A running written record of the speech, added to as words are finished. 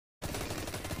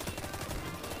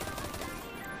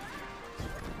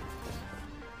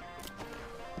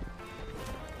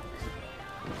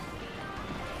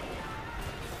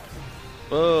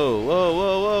Whoa, whoa,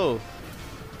 whoa, whoa.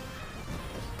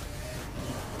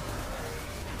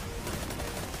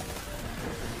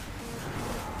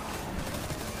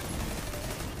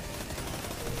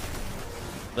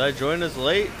 Did I join us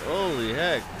late? Holy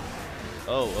heck.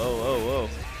 Oh, oh, oh, whoa.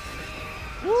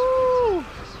 Woo!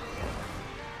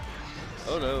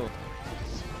 Oh no.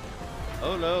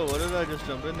 Oh no, what did I just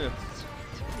jump into?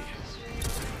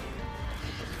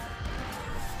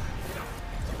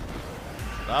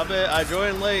 Stop it, I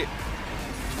joined late.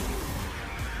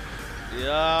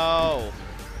 Yo.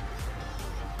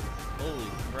 Holy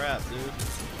crap, dude.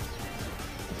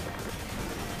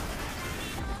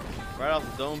 Right off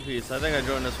the dome piece. I think I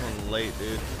joined this one late,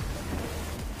 dude.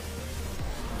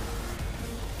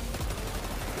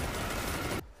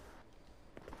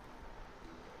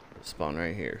 Spawn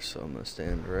right here, so I'm gonna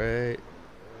stand right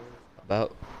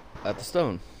about at the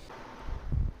stone.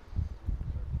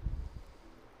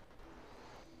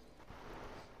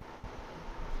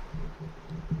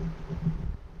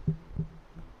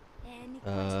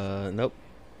 Nope.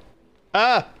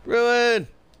 Ah! Ruin!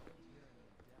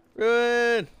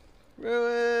 Ruin!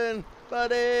 Ruin!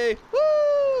 Buddy!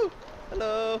 Woo!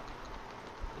 Hello!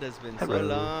 It has been so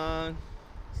long.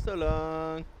 So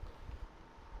long.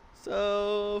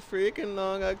 So freaking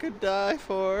long I could die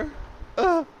for.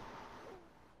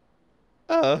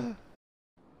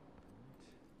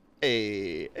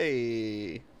 Hey,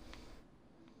 hey.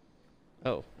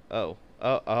 Oh, oh,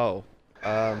 oh, oh.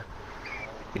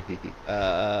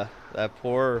 That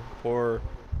poor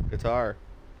guitar.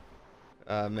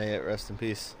 May it rest in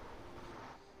peace.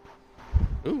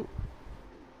 Ooh.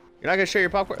 You're not gonna share your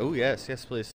popcorn? Oh, yes, yes,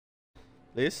 please.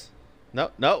 Please? No,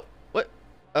 no. What?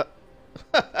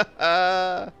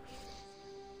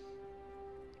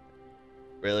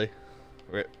 Really?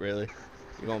 Really?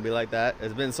 You gonna be like that?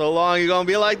 It's been so long, you gonna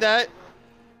be like that?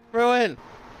 Ruin!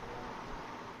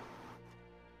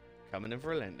 Coming in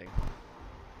for a landing.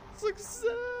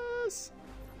 Success!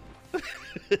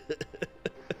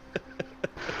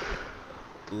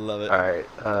 Love it. Alright,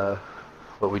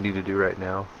 what we need to do right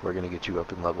now, we're gonna get you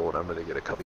up in level and I'm gonna get a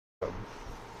couple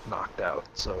knocked out.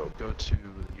 So go to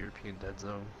the European Dead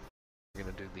Zone. We're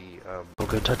gonna do the, oh,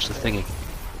 go touch the thingy.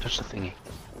 Touch the thingy.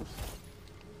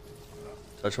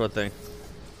 Touch what thing?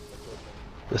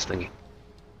 This thingy.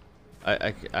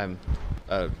 I'm,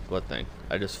 what thing?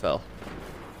 I just fell.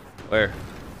 Where?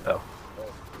 Oh.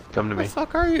 Come to me. Where the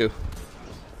fuck are you?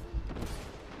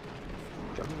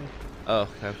 Come to me. Oh,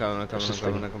 I'm coming. Just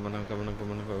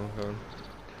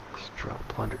drop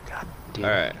plunder, god damn.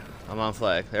 Alright, I'm on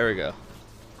flag. There we go.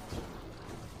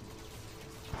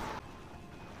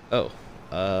 Oh,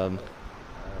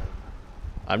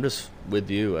 I'm just with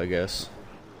you, I guess.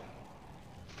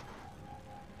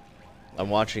 I'm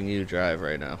watching you drive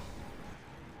right now.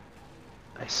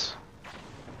 Nice.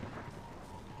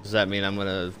 Does that mean I'm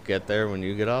gonna get there when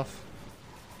you get off?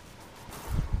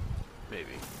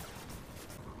 Maybe.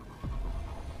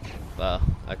 Wow,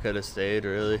 I could have stayed,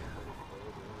 really.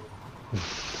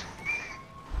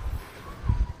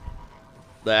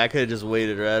 Like, I could have just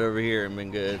waited right over here and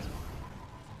been good.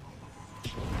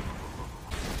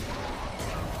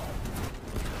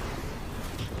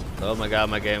 Oh my god,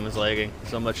 my game is lagging.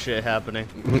 So much shit happening.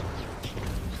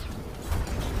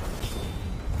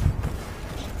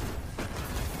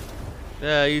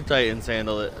 Yeah, you Titans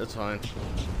handle it. It's fine.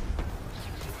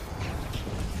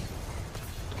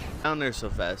 Down there so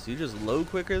fast. You just load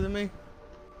quicker than me?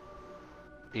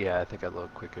 Yeah, I think I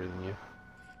load quicker than you.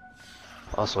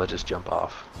 Also, I just jump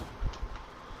off.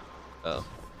 Oh.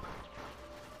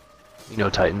 You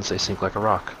know Titans, they sink like a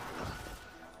rock.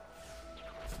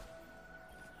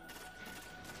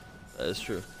 That is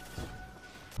true.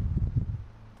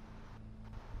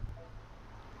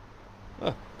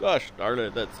 Oh, gosh darn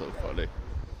it, that's so funny.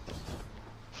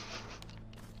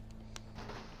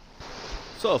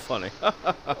 So funny.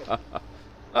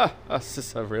 That's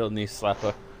just a real knee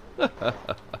slapper.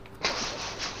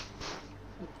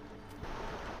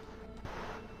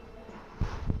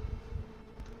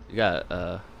 You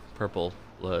got purple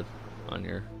blood on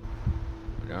your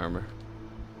armor.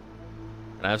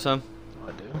 Can I have some? Oh,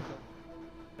 I do?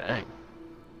 Dang.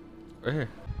 Right here.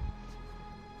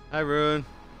 Hi, Ruin.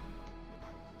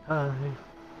 Hi.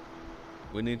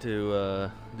 We need to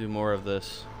do more of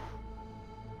this.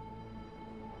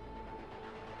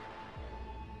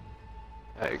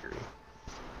 I agree.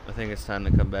 I think it's time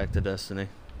to come back to Destiny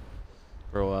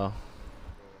for a while.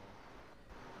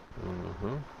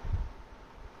 Mm-hmm.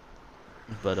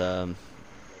 But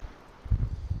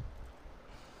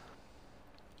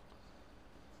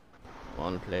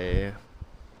wanna play?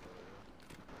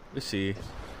 We see.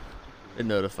 It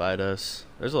notified us.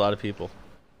 There's a lot of people.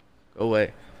 Go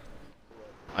away.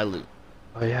 My loot.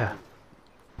 Oh yeah.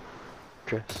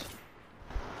 Chris.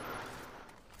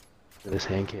 This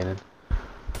hand cannon.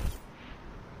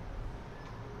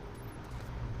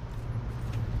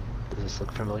 Does this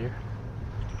look familiar?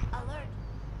 Alert.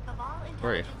 Cabal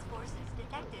Where are you? intelligence forces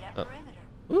detected at Oh. perimeter.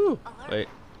 Woo! Alert. Wait.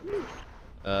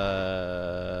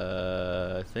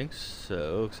 I think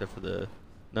so, except for the...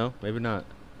 No, maybe not.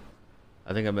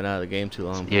 I think I've been out of the game too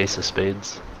long. The ace of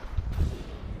spades.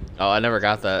 Oh, I never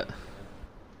got that.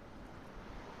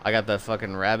 I got that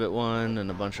fucking rabbit one and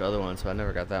a bunch of other ones, but I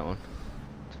never got that one.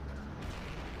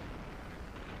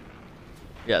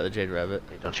 Yeah, the jade rabbit.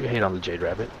 Hey, don't you hate on the jade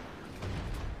rabbit?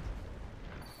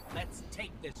 Let's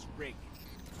take this rig.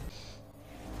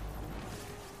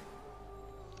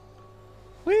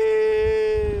 Whee!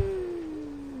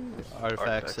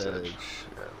 Artifacts Artifacts edge. edge.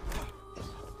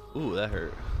 Ooh, that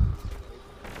hurt.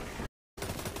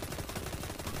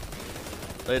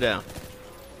 Lay down.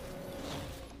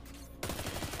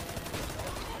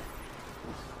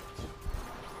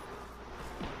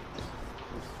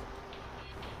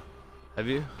 Have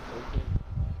you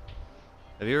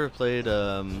ever played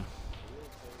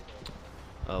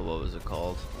what was it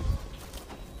called?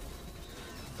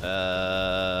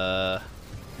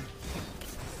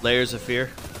 Layers of Fear?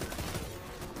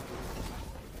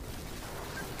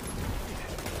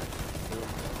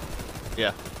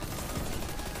 Yeah.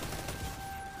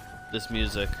 This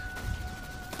music.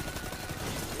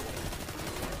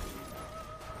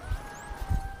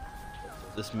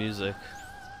 This music.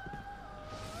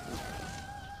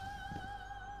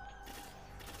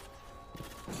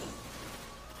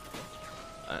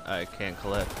 I can't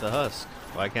collect the husk.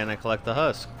 Why can't I collect the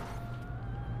husk?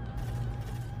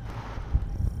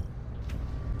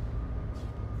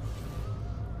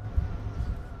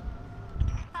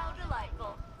 How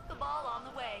delightful. Cabal on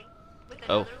the way. With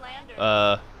Oh, another lander.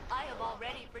 uh, I have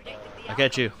already predicted the I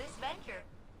get outcome you. of this venture.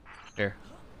 here.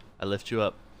 I lift you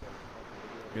up.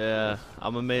 Yeah,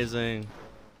 I'm amazing.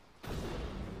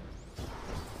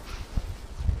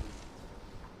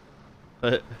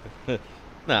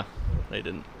 No, they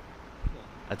didn't.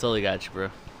 I totally got you, bro.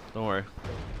 Don't worry.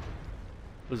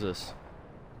 Who's this?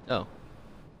 Oh,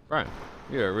 Brian.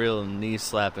 You're a real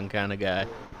knee-slapping kind of guy.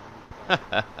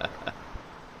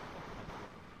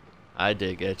 I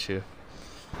did get you.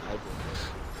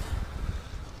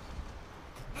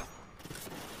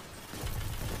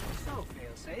 So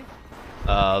fail-safe.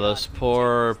 Those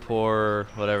poor,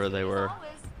 whatever they As were. always,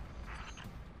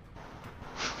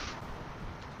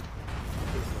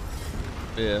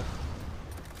 Yeah.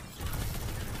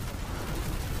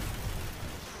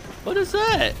 What is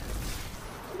that?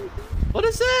 What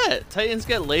is that? Titans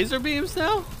get laser beams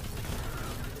now?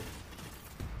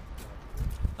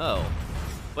 Oh.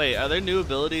 Wait, are there new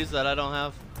abilities that I don't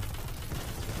have?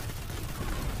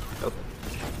 Nope.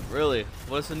 Really?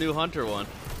 What's the new hunter one?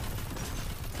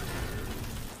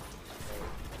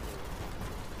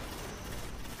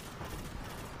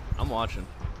 I'm watching.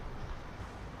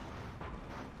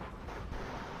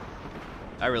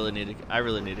 I really need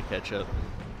to catch up.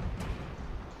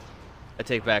 I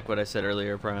take back what I said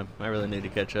earlier, Prime. I really need to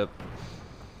catch up.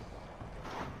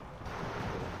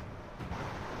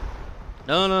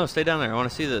 No, no, stay down there. I want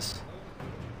to see this.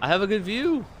 I have a good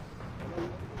view.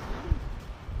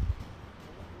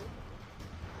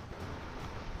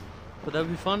 But that'd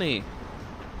be funny.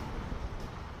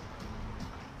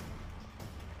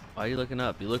 Why are you looking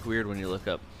up? You look weird when you look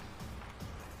up.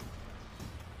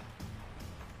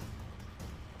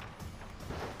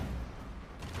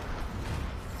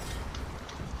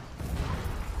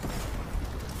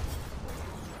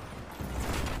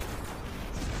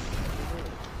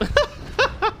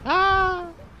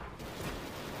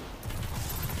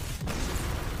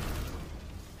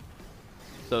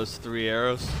 Those 3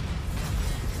 arrows.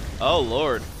 Oh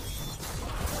Lord.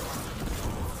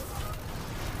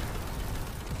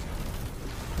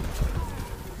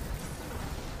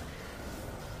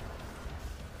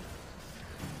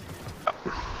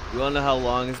 You wanna know how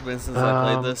long it's been since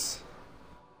I played this?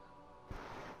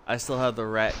 I still have the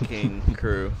Rat King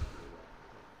crew.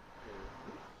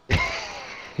 The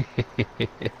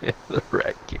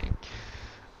Rat King.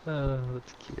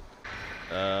 That's cute.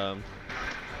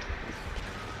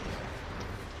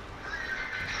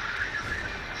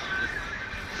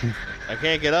 I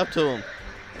can't get up to him.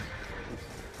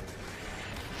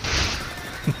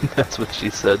 That's what she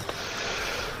said.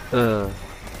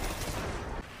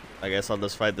 I guess I'll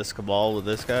just fight this Cabal with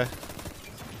this guy.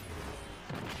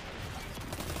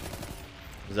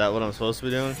 Is that what I'm supposed to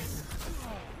be doing?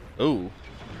 Ooh.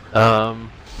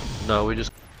 No, we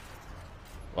just.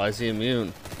 Why is he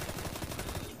immune?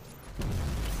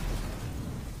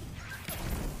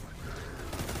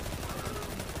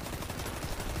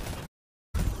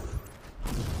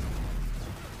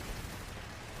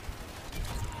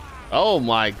 Oh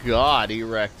my god, he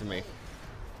wrecked me.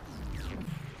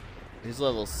 He's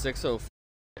level 604.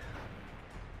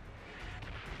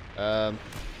 I'm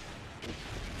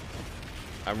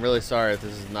really sorry if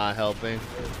this is not helping.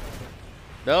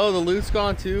 No, the loot's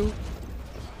gone too.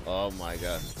 Oh my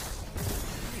god.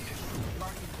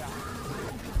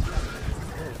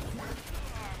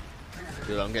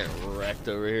 Dude, I'm getting wrecked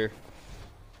over here.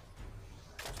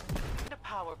 A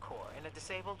power core in a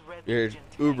disabled Red Your Legion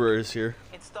tank. Uber is here.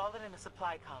 Install it in a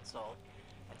supply console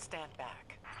and stand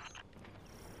back.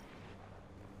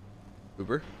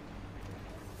 Uber?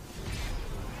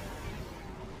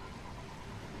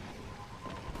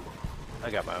 I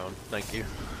got my own, thank you.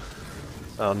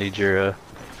 I'll need your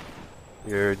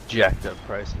jacked up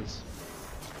prices.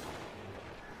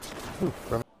 Ooh,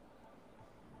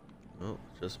 Oh,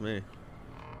 just me.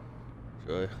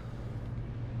 Joy.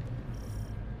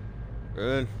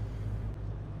 Good.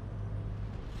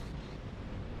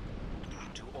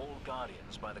 To all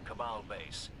Guardians by the Cabal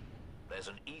base, there's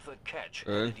an ether catch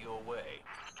Alright. headed your way.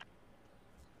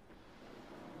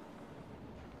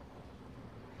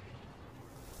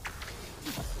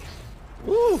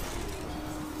 Woo!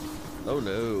 Oh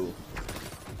no.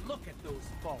 Look at those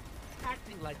folk,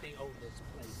 acting like they own this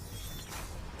place.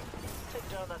 Take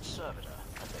down that servitor,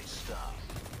 and they starve.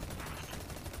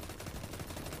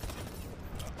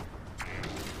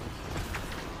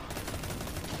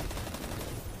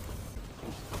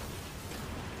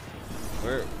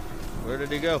 Where did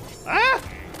he go? Ah!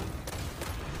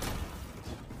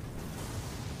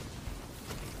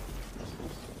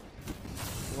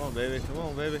 Come on, baby. Come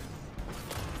on, baby.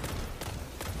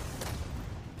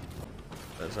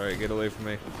 That's alright. Get away from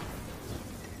me.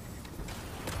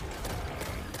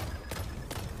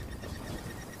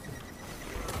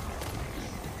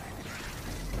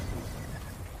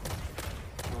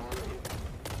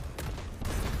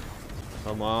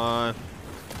 Come on.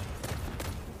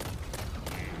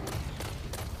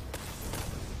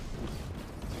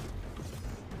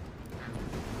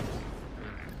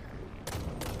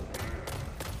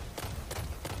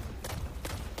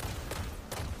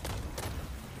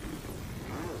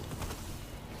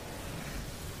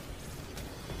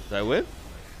 Did I win?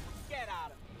 Get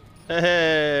out of here.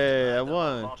 Hey, I A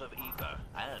won. lot of ether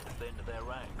and thinned their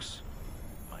ranks.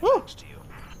 My Woo. thanks to you.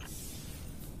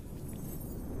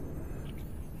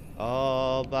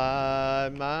 All by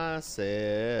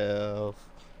myself.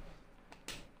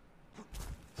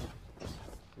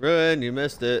 Ruin, you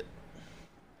missed it.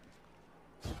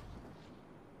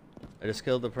 I just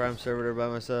killed the prime servitor by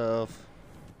myself.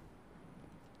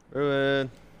 Ruin.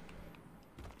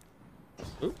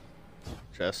 Oop.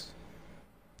 Chest.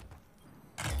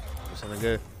 Do something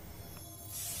good.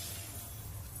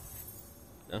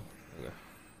 No? Okay.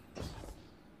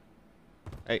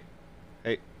 Hey.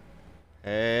 Hey.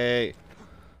 Hey.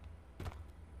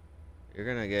 You're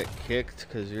gonna get kicked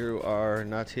because you are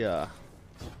not here.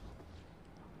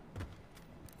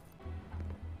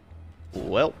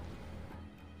 Well.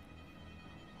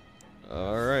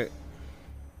 Alright.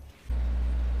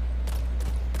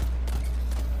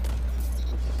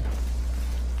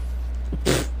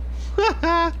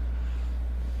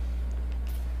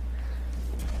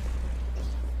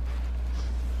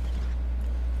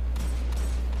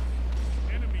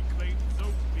 Enemy claims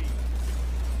OP.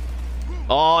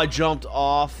 Oh, I jumped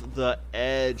off the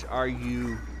edge. Are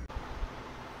you?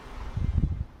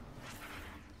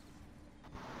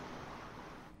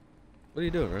 What are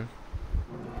you doing, man?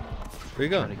 Where you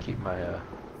going? trying to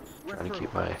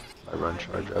keep my run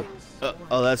charge up.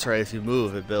 Oh, that's right. If you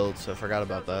move, it builds. I forgot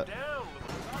about that.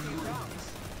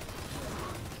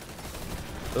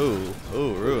 Ooh,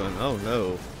 ooh, Ruin. Oh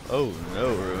no. Oh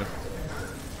no, Ruin.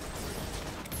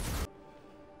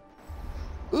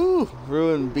 Ooh,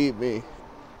 Ruin beat me.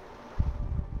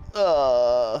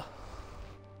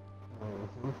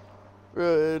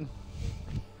 Ruin.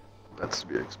 That's to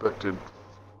be expected.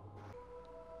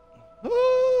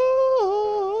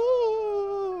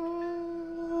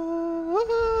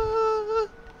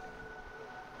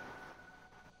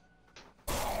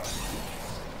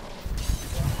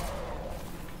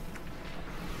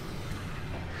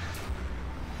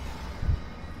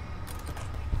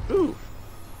 Ooh.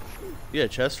 You had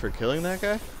a chest for killing that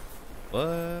guy?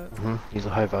 What? He's a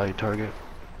high value target.